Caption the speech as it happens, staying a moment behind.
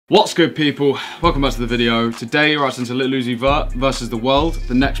What's good, people? Welcome back to the video. Today we're reacting to Lil Uzi Vert versus The World,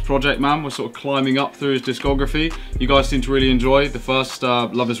 the next project, man. We're sort of climbing up through his discography. You guys seem to really enjoy the first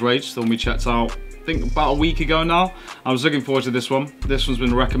Love Is Rage, the one we checked out I think about a week ago now. I was looking forward to this one. This one's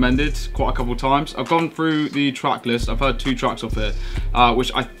been recommended quite a couple of times. I've gone through the track list. I've heard 2 tracks off here,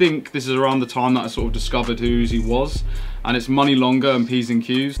 which I think this is around the time that I sort of discovered who Uzi was. And it's Money Longer and P's and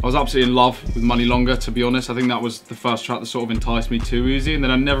Q's. I was absolutely in love with Money Longer, to be honest. I think that was the first track that sort of enticed me to Uzi, and then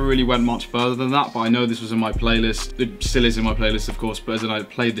I never really went much further than that, but I know this was in my playlist. It still is in my playlist, of course, but as in I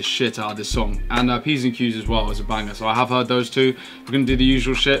played the shit out of this song. And P's and Q's as well is a banger, so I have heard those 2. We're gonna do the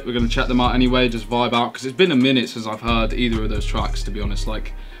usual shit. We're gonna check them out anyway, just vibe out, because it's been a minute since I've heard either of those tracks, to be honest.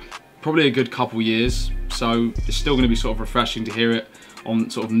 Like, probably a good couple years, so it's still gonna be sort of refreshing to hear it on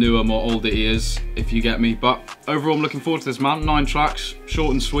sort of newer, more older ears, if you get me. But overall, I'm looking forward to this, man. 9 tracks, short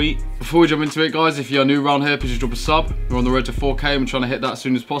and sweet. Before we jump into it, guys, if you're new around here, please drop a sub. We're on the road to 4K. I'm trying to hit that as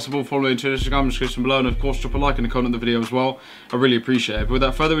soon as possible. Follow me on Instagram, description below, and of course, drop a like and a comment on the video as well. I really appreciate it. But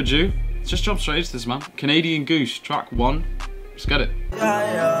without further ado, let's just jump straight into this, man. Canadian Goose, track 1. Let's get it.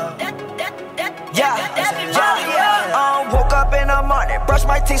 Woke up in the morning, brush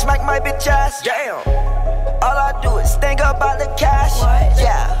my teeth, smack my bitch ass. Damn. All I do is think about the cash. What?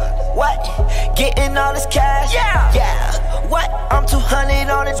 Yeah. What? Getting all this cash. Yeah. Yeah. What? I'm 200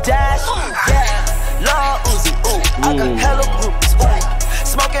 on the dash. Yeah. Lil Uzi. Ooh. I got hella groups. Ooh.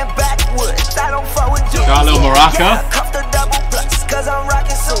 Smoking backwoods. I don't fuck with you. Got a little maraca. Yeah. Cuff the double plus, cause I'm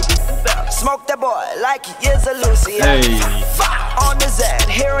rocking soup. Smoke that boy like he is a Lucy. Hey. On the Zen,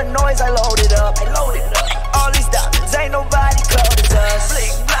 hearing noise, I load it up. All these diamonds, ain't nobody cold as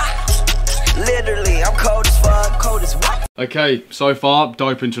us. Literally, I'm cold as fuck. Cold as what? Okay, so far,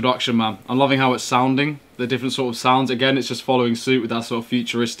 dope introduction, man. I'm loving how it's sounding, the different sort of sounds. Again, it's just following suit with that sort of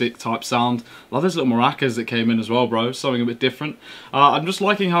futuristic type sound. Love those little maracas that came in as well, bro. Something a bit different. I'm just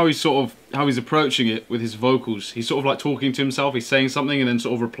liking how he's approaching it with his vocals. He's sort of like talking to himself. He's saying something and then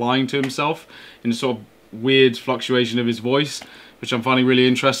sort of replying to himself in a sort of weird fluctuation of his voice, which I'm finding really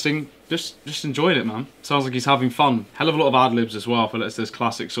interesting. Just enjoyed it, man. Sounds like he's having fun. Hell of a lot of ad-libs as well. I feel like it's this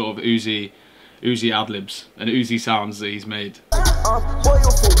classic sort of Uzi ad-libs and Uzi sounds that he's made. It's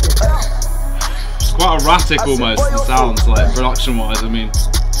quite erratic almost, the sounds, like production-wise, I mean.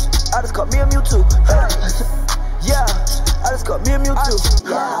 I just got me a Mewtwo. Yeah, I just got me a Mewtwo.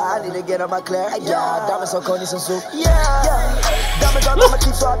 Yeah, I need to get on my clear. Yeah, diamonds so cold, need some soup. Yeah, diamonds all on my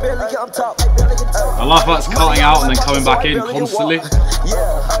teeth, so I barely get on top. I love how it's cutting out and then coming back in constantly.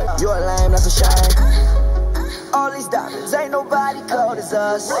 Yeah, you're a lame, that's a shame. All these diamonds, ain't nobody cold as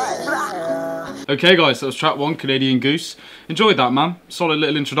us. Okay, guys, so that was track 1, Canadian Goose. Enjoyed that, man. Solid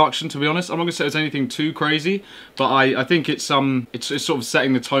little introduction, to be honest. I'm not gonna say it's anything too crazy, but I think it's sort of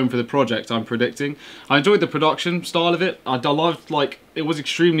setting the tone for the project, I'm predicting. I enjoyed the production style of it. I loved, like, it was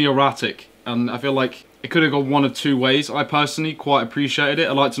extremely erratic, and I feel like it could have gone one of 2 ways. I personally quite appreciated it.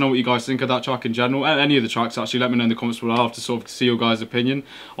 I'd like to know what you guys think of that track in general, and any of the tracks, actually. Let me know in the comments below. I'll have to sort of see your guys' opinion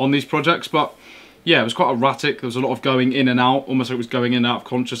on these projects, but yeah, it was quite erratic. There was a lot of going in and out, almost like it was going in and out of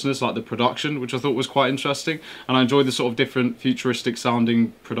consciousness, like the production, which I thought was quite interesting. And I enjoyed the sort of different futuristic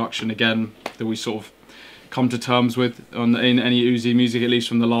sounding production, again, that we sort of come to terms with in any Uzi music, at least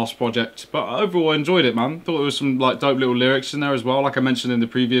from the last project. But overall, I enjoyed it, man. Thought there was some like dope little lyrics in there as well. Like I mentioned in the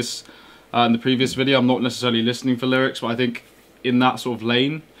previous video, I'm not necessarily listening for lyrics, but I think in that sort of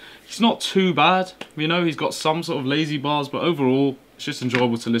lane, it's not too bad. You know, he's got some sort of lazy bars, but overall, it's just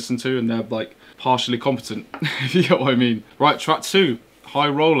enjoyable to listen to, and they're like partially competent, if you get what I mean. Right, track 2, High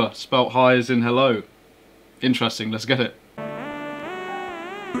Roller, spelt high as in hello. Interesting, let's get it.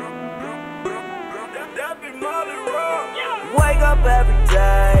 Wake up every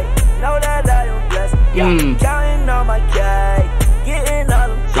day, know that I am blessed. Counting on my cake, getting all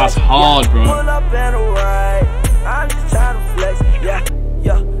of that's hard, bro. Pull up in a ride, I'm just trying to flex.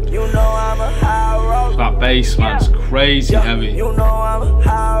 Yeah, you know I'm a high roller. That bass, man, it's crazy heavy. You know I'm a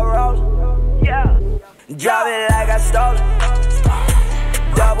high roller. Yeah, drive it like I stole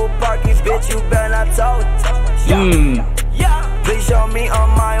it. Double parking, bitch, you better not tow it. Yeah, please show me on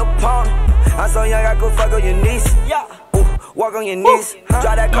my opponent. I'm so young, I could fuck on your knees. Yeah, walk on your knees.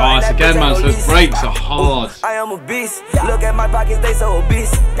 Drive that car. Nice, again, man, so those brakes are hard. I am a beast. Look at my pockets, they so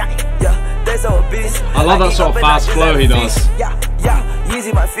obese. Yeah, they so obese. I love that sort of fast flow he does. Yeah,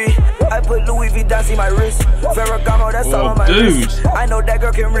 easy my feet. I put Louis V down, see my wrist. Ferragamo, that's all on my wrist. I know that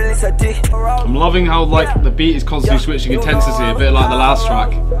girl can release a dick. I'm loving how like the beat is constantly switching intensity, a bit like the last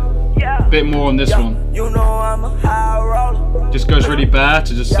track. A bit more on this one. You know I'm a high roller. Just goes really bare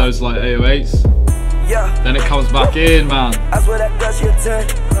to just those like 808s. Then it comes back in, man. I swear that girl she a 10.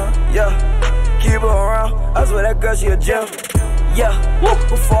 Yeah, keep her around. I swear that girl she a gem. Yeah,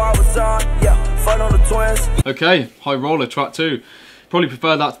 before I Okay, High Roller, track 2. Probably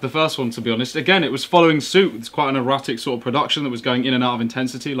prefer that to the first one, to be honest. Again, it was following suit. It's quite an erratic sort of production that was going in and out of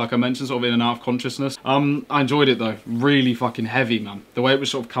intensity, like I mentioned, sort of in and out of consciousness. I enjoyed it though. Really fucking heavy, man. The way it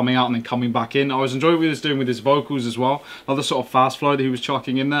was sort of coming out and then coming back in. I was enjoying what he was doing with his vocals as well. Another sort of fast flow that he was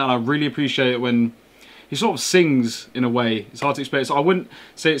chucking in there, and I really appreciate it when he sort of sings in a way. It's hard to explain. So I wouldn't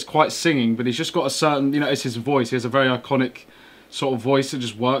say it's quite singing, but he's just got a certain, you know, it's his voice. He has a very iconic sort of voice that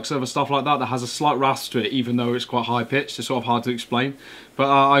just works over stuff like that, that has a slight rasp to it, even though it's quite high pitched. It's sort of hard to explain, but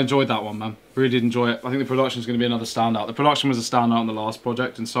I enjoyed that one, man. Really did enjoy it. I think the production is going to be another standout. The production was a standout on the last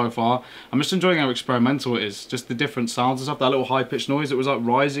project, and so far I'm just enjoying how experimental it is. Just the different sounds and stuff, that little high pitched noise that was like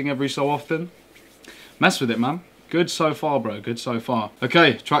rising every so often. Mess with it, man. Good so far, bro. Good so far.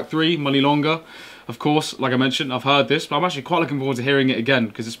 Okay, track 3, Money Longer. Of course, like I mentioned, I've heard this, but I'm actually quite looking forward to hearing it again,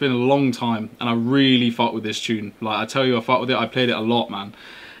 because it's been a long time, and I really fuck with this tune. Like, I tell you, I fuck with it. I played it a lot, man.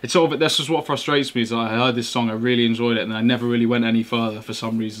 It's sort of, that's just what frustrates me, is that I heard this song, I really enjoyed it, and I never really went any further for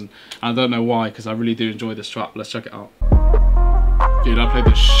some reason. And I don't know why, because I really do enjoy this track. Let's check it out. Dude, I played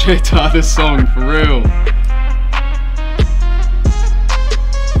the shit out of this song, for real.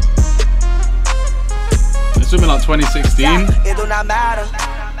 It's been like 2016. It do not matter.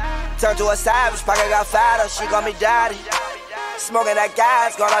 Turn to a savage, pocket got fatter. She call me daddy. Smoking that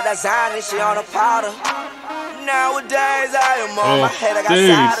gas, got all that Zany, she on a powder. Nowadays I am on my head, I got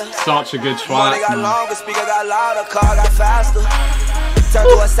sadder. Such a good track. Money got longer, speaker got louder, car got faster. Turn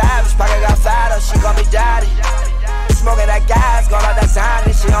to a savage, pocket got fatter. She call me daddy. Smoking that gas, got all that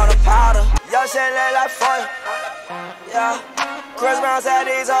Zany, she on a powder. Yo, shit look like fun. Yeah. Chris Brown said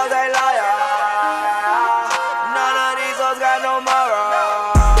these hoes ain't liar. None of these hoes got no moral.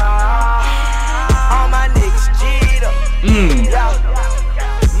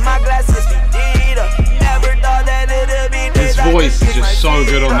 His voice is just so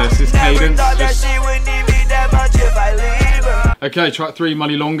good on this. His cadence just... Okay, track 3,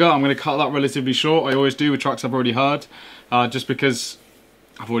 Money Longer. I'm going to cut that relatively short. I always do with tracks I've already heard, just because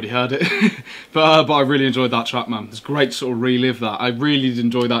I've already heard it. but I really enjoyed that track, man. It's great to sort of relive that. I really did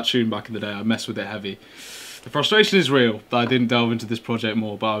enjoy that tune back in the day. I messed with it heavy. The frustration is real that I didn't delve into this project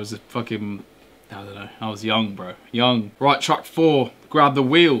more, but I was a fucking... I don't know. I was young, bro. Young. Right, track 4, Grab the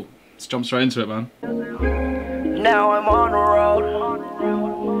Wheel. Let's jump straight into it, man. Now I'm on the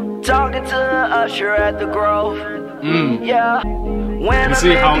road, talking to the usher at the Grove. Yeah. You can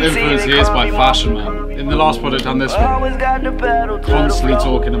see how influenced he is by fashion, man. In the last project and this one, constantly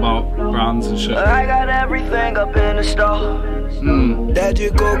talking about brands and shit. I got everything up in the store. That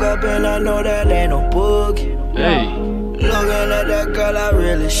you cook up and I know that ain't no book. Hey. Looking at that girl, I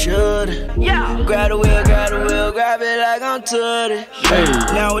really should. Yeah. Grab the wheel, grab it like I'm Tootie. Hey.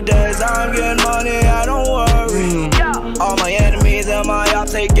 Nowadays I'm getting money, I don't worry. All my enemies and my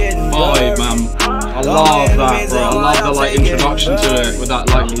ops, they getting vibe, man. I love that, bro. I love the like introduction to it with that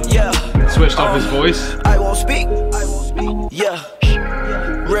like he switched up his voice. I won't speak. Yeah.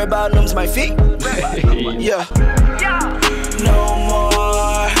 Red bottoms, my feet. Yeah. No more.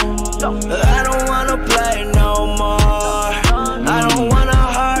 I don't wanna play no more. I don't want a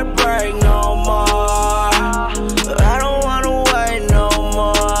heartbreak no more. I don't wanna wait no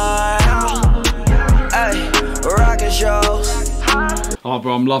more. Ay, rockin' shows. Oh,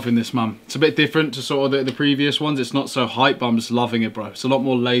 bro, I'm loving this, man. It's a bit different to sort of the previous ones. It's not so hype, but I'm just loving it, bro. It's a lot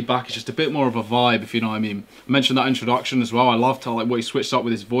more laid back. It's just a bit more of a vibe, if you know what I mean. I mentioned that introduction as well. I loved how like what he switched up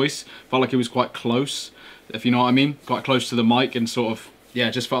with his voice. Felt like he was quite close, if you know what I mean. Quite close to the mic and sort of, yeah,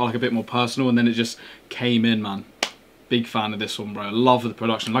 it just felt like a bit more personal, and then it just came in, man. Big fan of this one, bro. I love the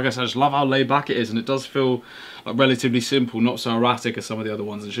production. Like I said, I just love how laid back it is, and it does feel like relatively simple, not so erratic as some of the other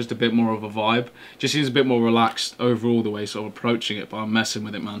ones. It's just a bit more of a vibe. Just seems a bit more relaxed overall the way sort of approaching it, but I'm messing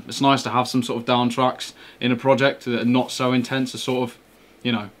with it, man. It's nice to have some sort of down tracks in a project that are not so intense, to sort of,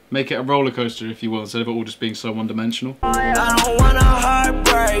 you know, make it a roller coaster, if you will, instead of it all just being so one-dimensional. I don't want a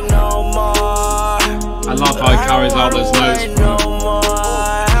heartbreak no more. I love how he carries out those notes, bro.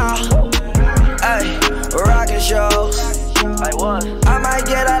 I might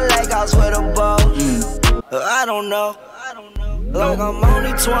get a lake house with a boat. I don't know. Like I'm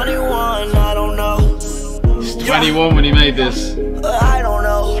only 21, I don't know. He's 21 when he made this. I don't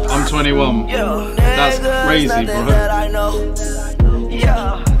know. I'm 21. That's crazy, bro. That I know.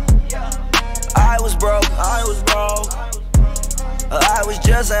 Yeah. I was broke. I was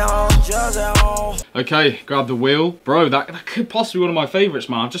just at home. Okay, Grab the Wheel. Bro, that could possibly be one of my favourites,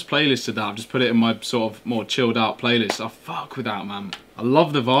 man. I've just playlisted that. I've just put it in my sort of more chilled out playlist. I fuck with that, man. I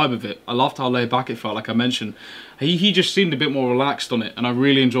love the vibe of it. I loved how laid back it felt, like I mentioned. He just seemed a bit more relaxed on it, and I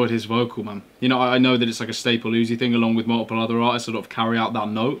really enjoyed his vocal, man. You know, I know that it's like a staple Uzi thing along with multiple other artists that sort of carry out that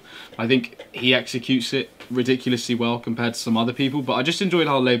note. I think he executes it ridiculously well compared to some other people, but I just enjoyed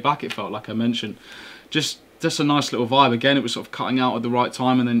how laid back it felt, like I mentioned. Just a nice little vibe. Again, it was sort of cutting out at the right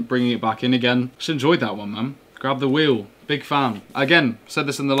time and then bringing it back in again. Just enjoyed that one, man. Grab the Wheel. Big fan. Again, said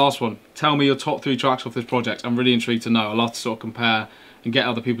this in the last one. Tell me your top 3 tracks off this project. I'm really intrigued to know. I love to sort of compare and get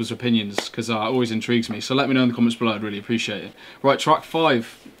other people's opinions because it always intrigues me. So let me know in the comments below. I'd really appreciate it. Right, track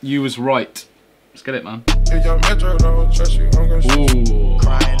 5. You Was Right. Let's get it, man. Ooh.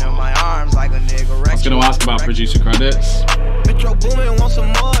 Crying in my arms like a nigga. I was going to ask about producer credits.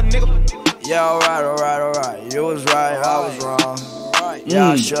 Yeah, alright. You was right, I was wrong. Yeah,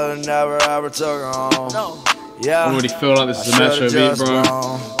 I should've never ever took her home. Yeah, I already feel like this is a Metro beat, bro.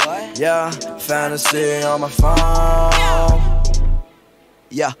 Yeah, fantasy on my phone.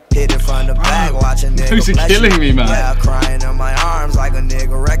 Yeah, hit it from the back, watching nigga. Those are killing me, man. Yeah, crying in my arms like a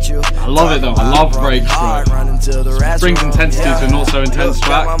nigga wrecked you. I love it though. I love breaks, bro. Brings intensity to a not so intense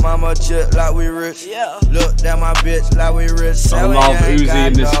track. My mama chip like we rich. Look at my bitch like we rich. I love Uzi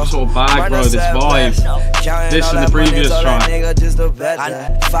in this sort of bag, bro. This vibe. This and the previous track.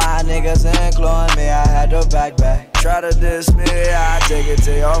 5 niggas including me. I had to back. Try to diss me, I take it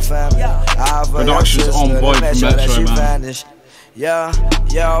to your family. Production's on point from Metro, man. Yeah,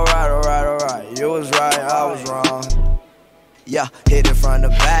 alright. You was right, I was wrong. Yeah, hit it from the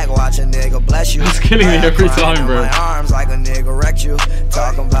back, watch a nigga bless you. It's killing me every time, bro. My arms like a nigga wrecked you.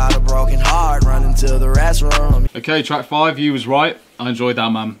 Talking about a broken heart, running to the restroom. Okay, track 5, You Was Right. I enjoyed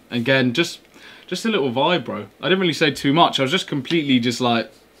that, man. Again, just a little vibe, bro. I didn't really say too much. I was just completely just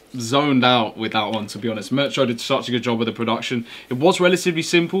like zoned out with that one, to be honest. Metro did such a good job with the production. It was relatively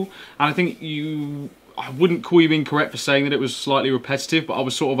simple, and I think I wouldn't call you incorrect for saying that it was slightly repetitive, but I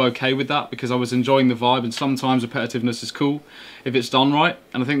was sort of okay with that because I was enjoying the vibe, and sometimes repetitiveness is cool if it's done right.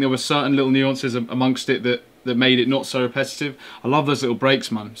 And I think there were certain little nuances amongst it that made it not so repetitive. I love those little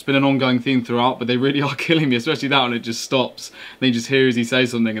breaks, man. It's been an ongoing theme throughout, but they really are killing me, especially that one. It just stops, and then you just hear as he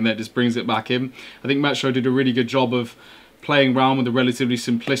says something, and then it just brings it back in. I think Metro did a really good job of playing around with a relatively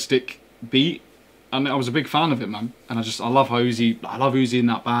simplistic beat, and I was a big fan of it, man. And I love how I love Uzi in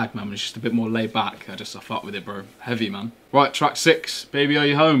that bag, man. It's just a bit more laid back. I fuck with it, bro. Heavy, man. Right, track 6, Baby Are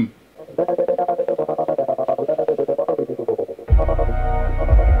You Home?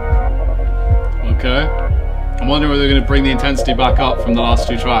 Okay. I'm wondering whether they're going to bring the intensity back up from the last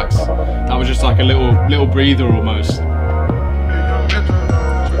 2 tracks. That was just like a little breather almost.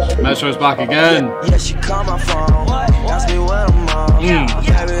 Metro's back again. Yeah, she call my phone. Ask me when I'm on.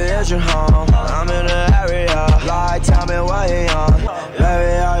 Baby, is you home? I'm in the area. Like, tell me what you on.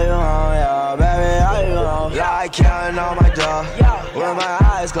 Baby, are you home? Yeah, baby, are you home? Like, counting on my door with my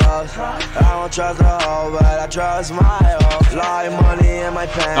eyes closed. I don't trust the hoe, but I trust my hoe. Like, money in my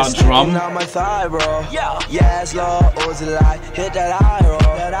pants, that drum on my thigh, bro. Yeah, it's Lil Uzi Vert. Hit that eye roll.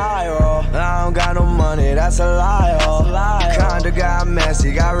 I don't got no money, that's a lie, ho. Kinda got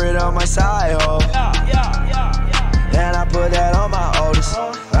messy, got rid of my side, ho. And I put that on my oldest.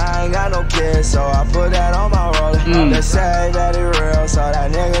 I ain't got no kids, so I put that on my roller. They say that it real, so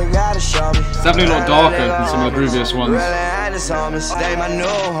that nigga gotta show me. It's definitely a lot darker than some of the previous ones. Really ain't his homies, they my new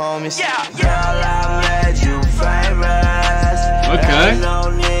homies. Girl, I made you famous. Okay. Ain't no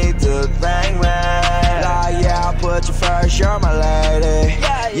need to thank me. Like, yeah, I put you first, you're my lady.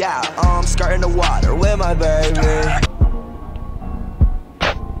 Yeah, I'm skirting the water with my baby.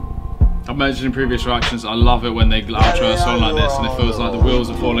 I've mentioned in previous reactions, I love it when they outro a song like this and it feels like the wheels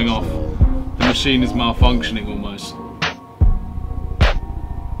are falling off. The machine is malfunctioning almost.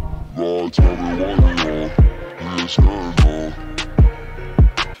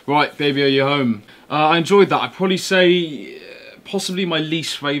 Right, Baby Are You Home? I enjoyed that. I'd probably say possibly my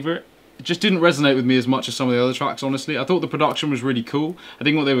least favourite. It just didn't resonate with me as much as some of the other tracks, honestly. I thought the production was really cool. I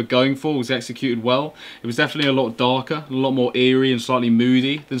think what they were going for was executed well. It was definitely a lot darker, a lot more eerie and slightly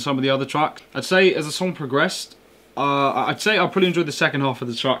moody than some of the other tracks. I'd say as the song progressed, I'd say I probably enjoyed the second half of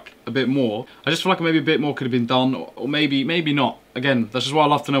the track a bit more. I just feel like maybe a bit more could have been done, or maybe not. Again, that's just why I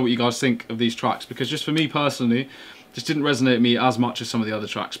love to know what you guys think of these tracks, because just for me personally, just didn't resonate with me as much as some of the other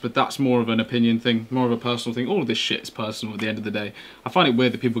tracks, but that's more of an opinion thing, more of a personal thing. All of this shit is personal at the end of the day. I find it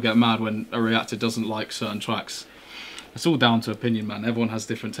weird that people get mad when a reactor doesn't like certain tracks. It's all down to opinion, man. Everyone has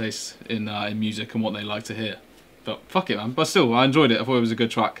different tastes in music and what they like to hear. But fuck it, man. But still, I enjoyed it. I thought it was a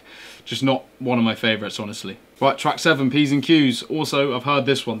good track. Just not one of my favourites, honestly. Right, track 7, P's and Q's. Also, I've heard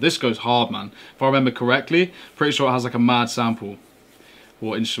this one. This goes hard, man. If I remember correctly, pretty sure it has like a mad sample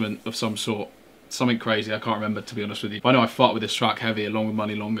or instrument of some sort. Something crazy, I can't remember, to be honest with you. But I know I fucked with this track heavy along with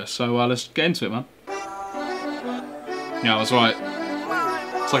Money Longer. So let's get into it, man. Yeah, I was right.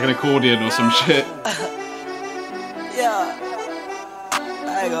 It's like an accordion or some shit. Yeah.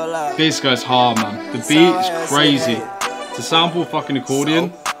 I ain't gonna lie. This goes hard, man. The beat is crazy. To sample fucking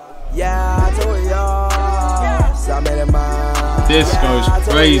accordion. Yeah, I told y'all. This goes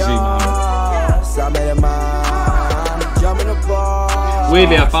crazy, man.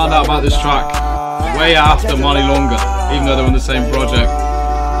 Weirdly, I found out about this track way after Money Longer, even though they're on the same project.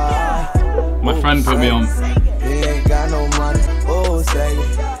 My friend put me on. He ain't got no money. Oh, say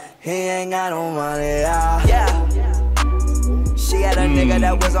he ain't got no money. Yeah. She had a nigga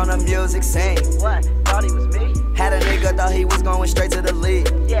that was on the music scene. What? Thought he was me? Had a nigga thought he was going straight to the league.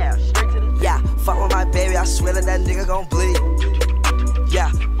 Yeah, straight to the league. Yeah, fuck with my baby, I swear that nigga gon' bleed.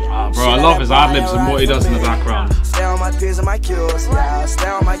 Yeah. Bro, I love his ad-libs and what he does in the background. Stay on my P's and my Q's, yeah. Stay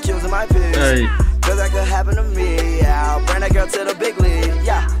on my Q's and my P's. Hey. Cause that could happen to me, yeah. I'll bring that girl to the big league,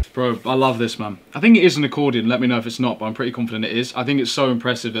 yeah. Bro, I love this, man. I think it is an accordion. Let me know if it's not, but I'm pretty confident it is. I think it's so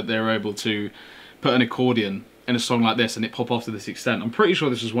impressive that they're able to put an accordion in a song like this and it pop off to this extent. I'm pretty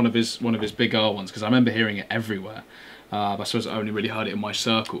sure this was one of his bigger ones because I remember hearing it everywhere. But I suppose I only really heard it in my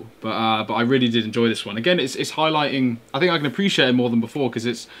circle. But I really did enjoy this one. Again, it's highlighting, I think I can appreciate it more than before because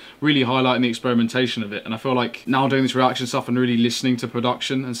it's really highlighting the experimentation of it. And I feel like now doing this reaction stuff and really listening to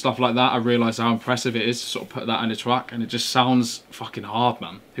production and stuff like that, I realise how impressive it is to sort of put that in a track. And it just sounds fucking hard,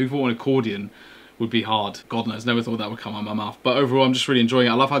 man. Who thought an accordion would be hard? God knows, never thought that would come out of my mouth. But overall, I'm just really enjoying it.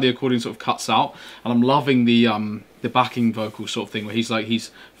 I love how the accordion sort of cuts out. And I'm loving the backing vocal sort of thing where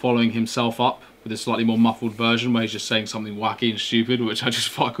he's following himself up with a slightly more muffled version where he's just saying something wacky and stupid, which I just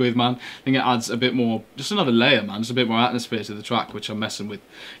fuck with, man. I think it adds a bit more, just another layer, man, just a bit more atmosphere to the track, which I'm messing with.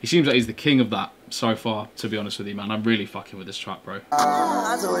 He seems like he's the king of that so far, to be honest with you, man. I'm really fucking with this track, bro. It's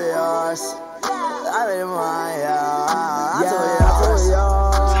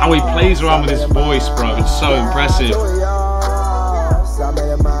how he plays around with his voice, bro. It's so impressive.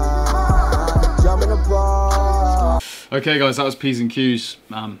 Okay, guys, that was P's and Q's.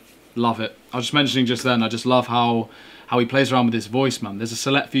 Love it. I was just mentioning just then, I just love how he plays around with his voice, man. There's a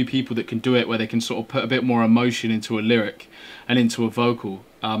select few people that can do it where they can sort of put a bit more emotion into a lyric and into a vocal.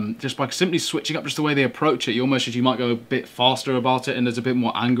 Just by simply switching up just the way they approach it. You might go a bit faster about it and there's a bit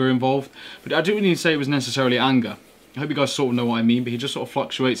more anger involved. But I didn't even say it was necessarily anger. I hope you guys sort of know what I mean, but he just sort of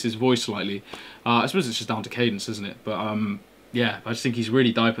fluctuates his voice slightly. I suppose it's just down to cadence, isn't it? But yeah, I just think he's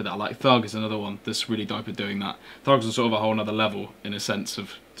really dope at that. Like Thug is another one that's really dope at doing that. Thug's on sort of a whole nother level in a sense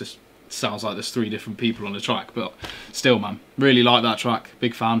of just sounds like there's 3 different people on the track, but still, man, really like that track.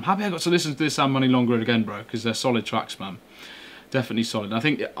 Big fan. Happy I got to listen to this and Money Longer again, bro, because they're solid tracks, man. Definitely solid. I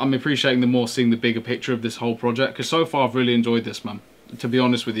think I'm appreciating the more seeing the bigger picture of this whole project, because so far I've really enjoyed this, man. To be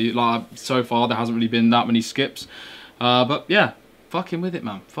honest with you, like so far there hasn't really been that many skips, but yeah. Fucking with it,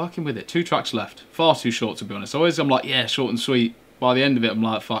 man. Fucking with it. 2 tracks left. Far too short, to be honest. I'm like, yeah, short and sweet. By the end of it, I'm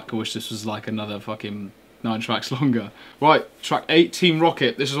like, fuck, I wish this was like another fucking 9 tracks longer. Right, track 8, Team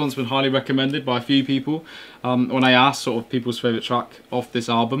Rocket. This is one that's been highly recommended by a few people. When I asked sort of people's favourite track off this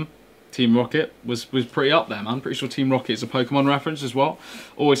album, Team Rocket was pretty up there, man. Pretty sure Team Rocket is a Pokemon reference as well.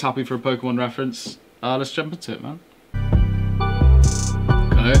 Always happy for a Pokemon reference. Let's jump into it, man.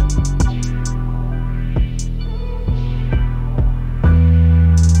 Okay.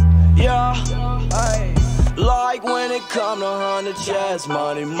 Yeah, ay. Like when it come to 100 chest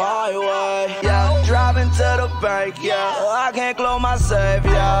money my way. Yeah, driving to the bank, yeah. I can't close my safe,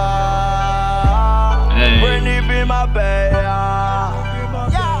 yeah. Hey. Britney be my babe, yeah.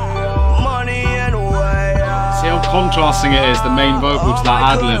 Money in the way, yeah. See how contrasting it is, the main vocal to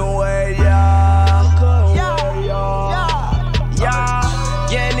that ad-lib.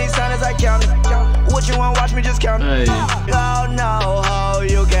 Yeah, these hundreds I count. What you want, watch me just count. Hey. Oh no, how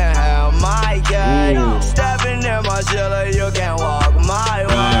you can have my cake. Stepping in my chiller, you can walk my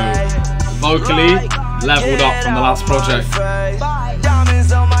way. Vocally, leveled up from the last project.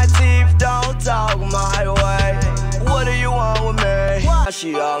 Diamonds on my teeth, don't talk my way. What do you want with me?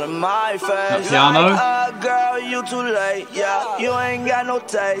 She all in my face. That piano. Girl, you too late, yeah. You ain't got no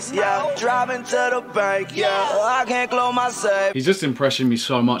taste, yeah. Driving to the bank, yeah. I can't close my safe. He's just impressing me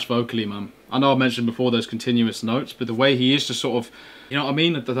so much vocally, man. I know I mentioned before those continuous notes, but the way he is just sort of, you know what I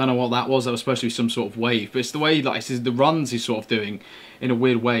mean? I don't know what that was. That was supposed to be some sort of wave, but it's the way, like, it's the runs he's sort of doing in a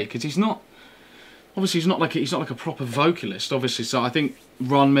weird way, because he's not obviously he's not like a proper vocalist, obviously, so I think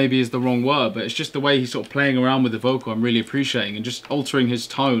run maybe is the wrong word, but it's just the way he's sort of playing around with the vocal I'm really appreciating, and just altering his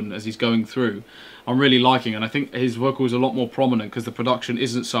tone as he's going through. I'm really liking, and I think his vocal is a lot more prominent because the production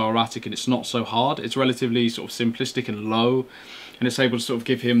isn't so erratic and it's not so hard. It's relatively sort of simplistic and low, and it's able to sort of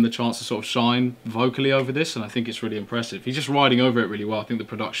give him the chance to sort of shine vocally over this, and I think it's really impressive. He's just riding over it really well. I think the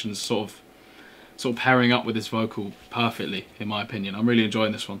production's sort of pairing up with his vocal perfectly, in my opinion. I'm really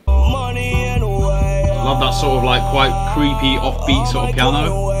enjoying this one. Love that sort of like quite creepy, offbeat sort of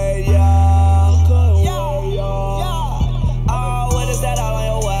piano.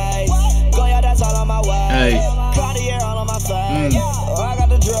 Hey.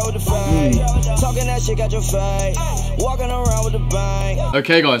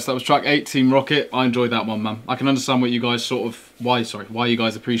 Okay guys, that was track 8, Team Rocket. I enjoyed that one, man. I can understand what you guys why you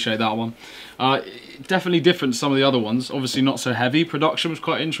guys appreciate that one. Definitely different to some of the other ones. Obviously not so heavy. Production was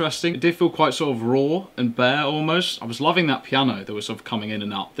quite interesting. It did feel quite sort of raw and bare almost. I was loving that piano that was sort of coming in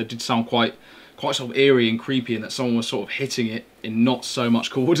and out. That did sound quite sort of eerie and creepy, and that someone was sort of hitting it in not so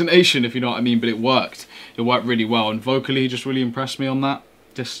much coordination, if you know what I mean, but it worked. It worked really well, and vocally he just really impressed me on that.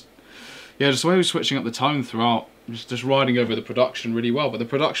 Just the way he was switching up the tone throughout, just riding over the production really well, but the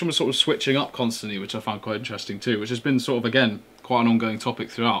production was sort of switching up constantly, which I found quite interesting too, which has been sort of, again, quite an ongoing topic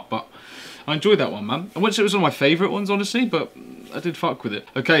throughout, but I enjoyed that one, man. I wouldn't say it was one of my favourite ones, honestly, but I did fuck with it.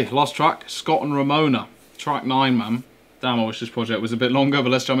 Okay, last track, Scott and Ramona, track 9, man. Damn, I wish this project was a bit longer, but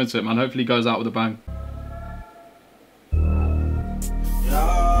let's jump into it, man. Hopefully he goes out with a bang.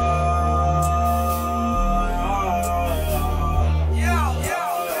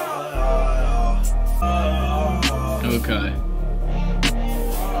 Okay.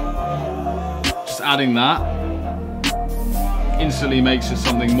 Just adding that instantly makes it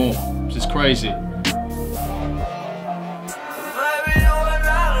something more, which is crazy.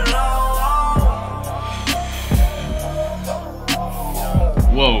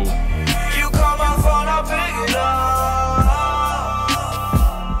 Whoa.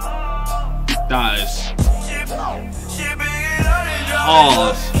 That is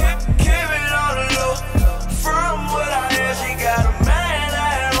hard.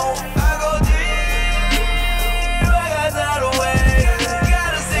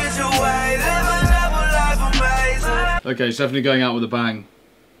 Okay, it's definitely going out with a bang.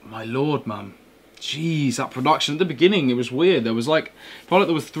 My lord, man. Jeez, that production at the beginning, it was weird. There was like, felt like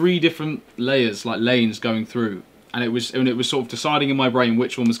there were 3 different layers, like lanes going through, and it was sort of deciding in my brain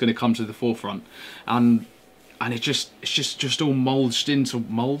which one was going to come to the forefront, and it's just all mulched.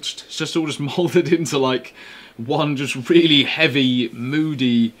 It's just all molded into like one just really heavy,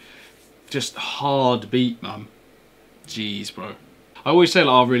 moody, just hard beat, man. Jeez, bro. I always say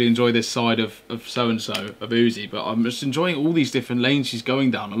like, I really enjoy this side of so-and-so, of Uzi, but I'm just enjoying all these different lanes she's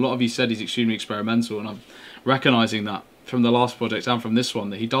going down. A lot of you said he's extremely experimental, and I'm recognising that from the last project and from this one,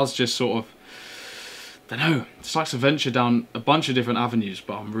 that he does just sort of, I don't know, just likes to venture down a bunch of different avenues,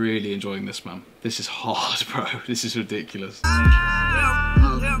 but I'm really enjoying this, man. This is hard, bro. This is ridiculous.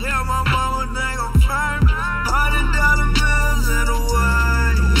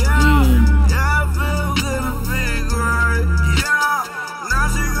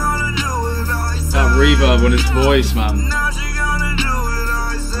 That reverb on his voice, man.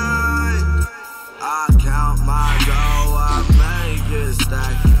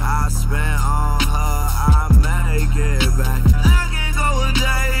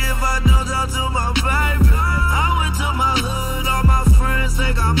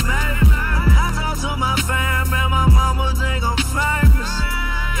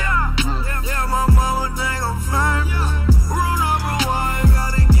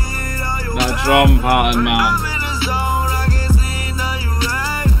 Drum pattern, man.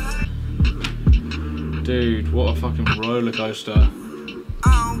 Dude, what a fucking roller coaster.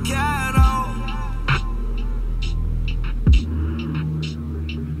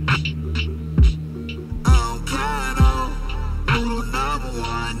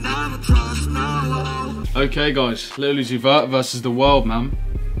 Okay guys, Lil Uzi Vert versus the world, man.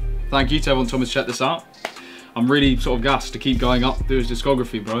 Thank you to everyone who told me to check this out. I'm really sort of gassed to keep going up through his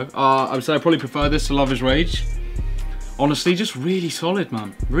discography, bro. I would say I probably prefer this to Love Is Rage. Honestly, just really solid,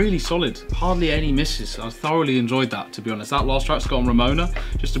 man. Really solid. Hardly any misses. I thoroughly enjoyed that, to be honest. That last track's got on Ramona.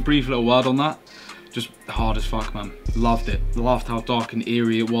 Just a brief little word on that. Just hard as fuck, man. Loved it. Loved how dark and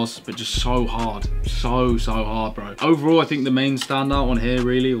eerie it was, but just so hard. So hard, bro. Overall, I think the main standout on here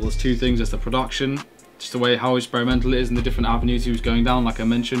really was 2 things. There's the production, just the way how experimental it is and the different avenues he was going down, like I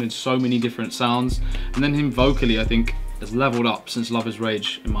mentioned, in so many different sounds. And then him vocally, I think has leveled up since Love Is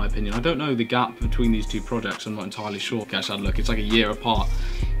Rage, in my opinion. I don't know the gap between these two projects, I'm not entirely sure. Guess I'd look, it's like a year apart.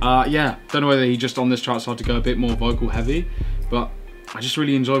 Yeah, don't know whether he just on this track started to go a bit more vocal heavy, but I just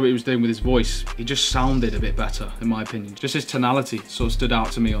really enjoyed what he was doing with his voice. He just sounded a bit better, in my opinion. Just his tonality sort of stood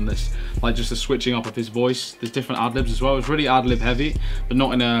out to me on this. Like just the switching up of his voice. There's different ad-libs as well. It was really ad-lib heavy, but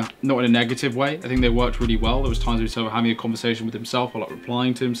not in a negative way. I think they worked really well. There was times where he was sort of having a conversation with himself, or like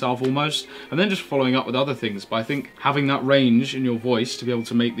replying to himself almost, and then just following up with other things. But I think having that range in your voice to be able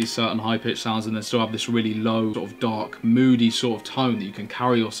to make these certain high-pitched sounds and then still have this really low, sort of dark, moody sort of tone that you can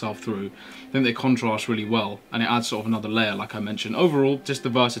carry yourself through, I think they contrast really well, and it adds sort of another layer, like I mentioned. Overall, just the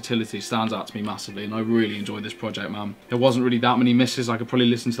versatility stands out to me massively, and I really enjoyed this project, man. There wasn't really that many misses. I could probably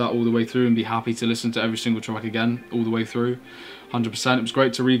listen to that all the way through and be happy to listen to every single track again, all the way through, 100%. It was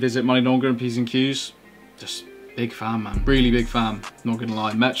great to revisit Money Longer and P's and Q's. Just big fan, man. Really big fan, not gonna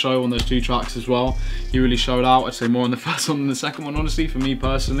lie. Metro on those two tracks as well. He really showed out. I'd say more on the first one than the second one, honestly, for me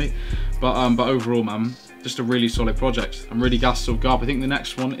personally. But overall, man, just a really solid project. I'm really gassed to go up. I think the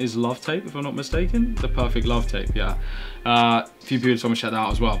next one is Love Tape, if I'm not mistaken. The Perfect Love Tape, yeah. A few people told me to check that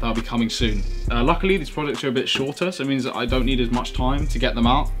out as well. That'll be coming soon. Luckily, these projects are a bit shorter, so it means that I don't need as much time to get them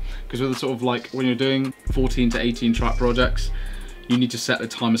out. Because with the sort of like, when you're doing 14 to 18 track projects, you need to set the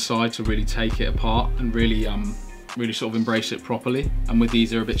time aside to really take it apart and really sort of embrace it properly. And with these,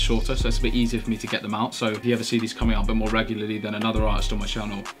 they're a bit shorter, so it's a bit easier for me to get them out. So if you ever see these coming out a bit more regularly than another artist on my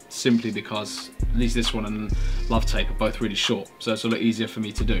channel, simply because at least this one and Love Tape are both really short, so it's a lot easier for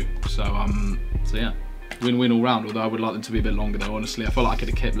me to do. So yeah, win-win all round, although I would like them to be a bit longer though, honestly. I felt like I could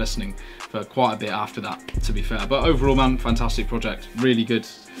have kept listening for quite a bit after that, to be fair. But overall, man, fantastic project, really good.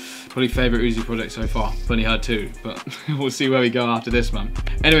 Probably favourite Uzi project so far. I've only heard two, but we'll see where we go after this, man.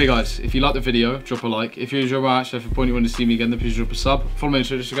 Anyway, guys, if you like the video, drop a like. If you enjoy my reaction, if you want to see me again, then please drop a sub. Follow me on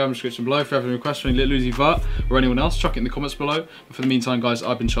Instagram, description below. If you have any requests for any Lil Uzi Vert or anyone else, chuck it in the comments below. But for the meantime, guys,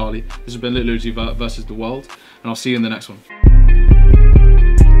 I've been Charlie. This has been Lil Uzi Vert versus the world, and I'll see you in the next one.